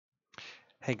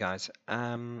Hey guys,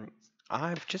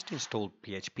 I've just installed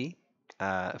PHP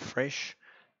fresh,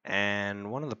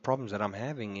 and one of the problems that I'm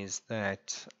having is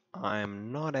that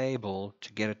I'm not able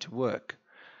to get it to work.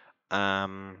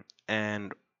 And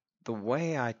the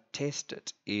way I test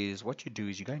it is what you do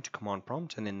is you go into command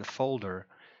prompt and in the folder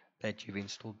that you've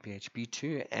installed PHP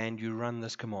to, and you run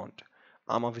this command.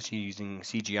 I'm obviously using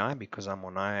CGI because I'm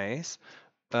on iOS,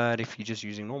 but if you're just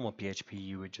using normal PHP,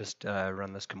 you would just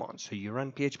run this command. So you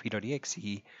run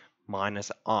php.exe minus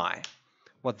I.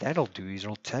 What that'll do is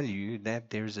it'll tell you that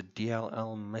there's a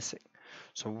DLL missing.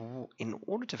 So in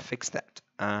order to fix that,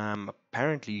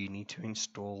 apparently you need to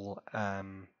install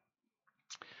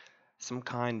some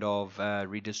kind of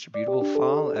redistributable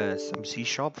file, some C#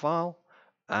 file.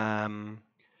 Um,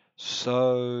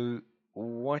 so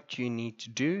what you need to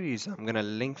do is I'm going to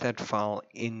link that file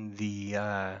in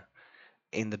the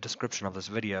description of this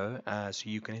video so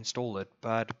you can install it,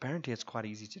 but apparently it's quite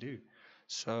easy to do.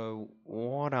 So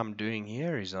what I'm doing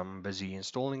here is I'm busy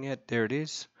installing it. There it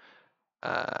is.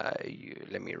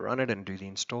 Let me run it and do the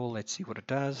install. Let's see what it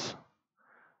does.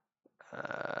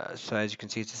 So as you can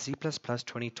see, it's a C++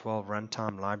 2012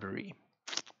 runtime library.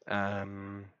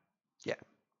 Um, yeah,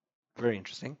 very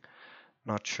interesting.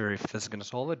 Not sure if this is going to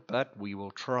solve it, but we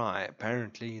will try.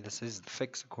 Apparently this is the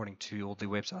fix according to all the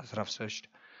websites that I've searched.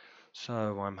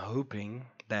 So I'm hoping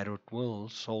that it will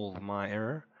solve my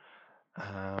error.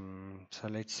 So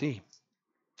let's see.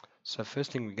 So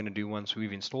first thing we're going to do once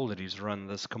we've installed it is run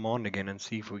this command again and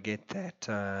see if we get that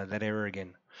error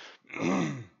again.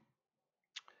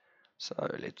 So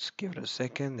let's give it a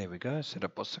second. There we go.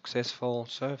 Setup was successful.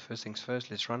 So first things first,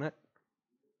 let's run it.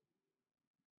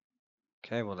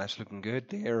 Okay, well that's looking good.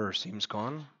 The error seems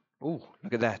gone. Oh,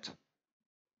 look at that.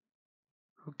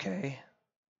 Okay.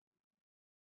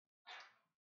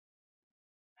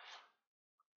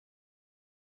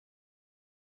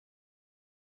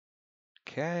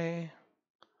 Okay.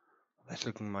 That's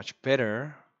looking much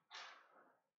better.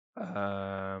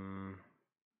 Let's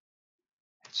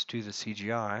do the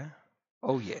CGI.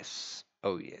 Oh yes.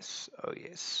 Oh yes. Oh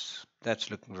yes.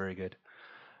 That's looking very good.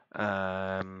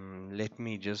 Let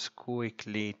me just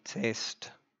quickly test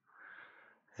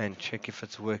and check if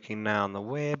it's working now on the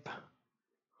web.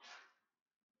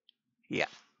 Yeah,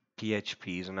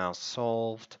 PHP is now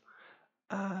solved.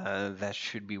 That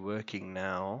should be working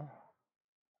now.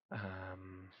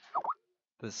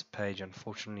 This page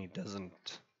unfortunately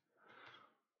doesn't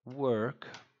work,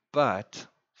 but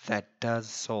that does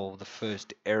solve the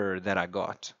first error that I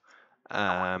got.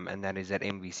 And that is that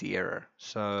MVC error.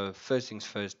 So first things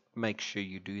first, make sure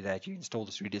you do that. You install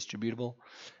this redistributable,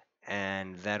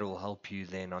 and that will help you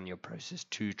then on your process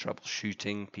to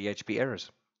troubleshooting PHP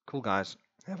errors. Cool, guys.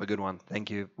 Have a good one.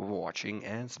 Thank you for watching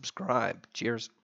and subscribe. Cheers.